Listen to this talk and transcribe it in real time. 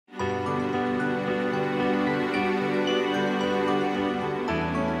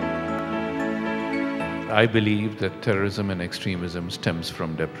I believe that terrorism and extremism stems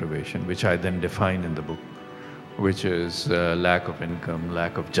from deprivation, which I then define in the book, which is lack of income,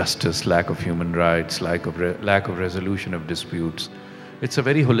 lack of justice, lack of human rights, lack of resolution of disputes. It's a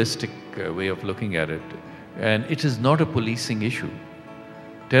very holistic way of looking at it, and it is not a policing issue.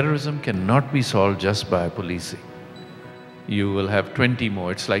 Terrorism cannot be solved just by policing. You will have 20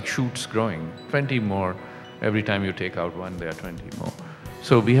 more, it's like shoots growing, 20 more. Every time you take out one, there are 20 more.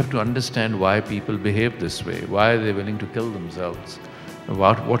 So we have to understand why people behave this way, why are they willing to kill themselves,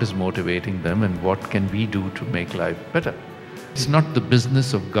 what is motivating them, and what can we do to make life better. It's not the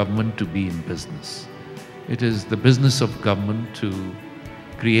business of government to be in business. It is the business of government to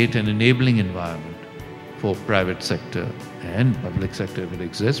create an enabling environment for private sector and public sector if it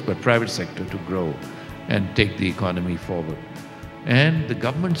exists, but private sector to grow and take the economy forward. And the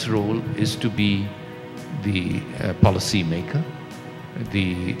government's role is to be the policy maker,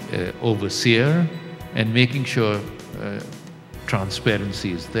 the overseer, and making sure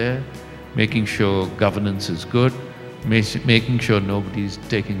transparency is there, making sure governance is good, making sure nobody's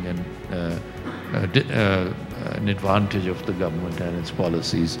taking an advantage of the government and its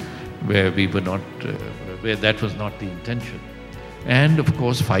policies where we were not, where that was not the intention. And of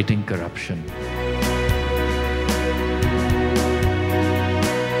course, fighting corruption.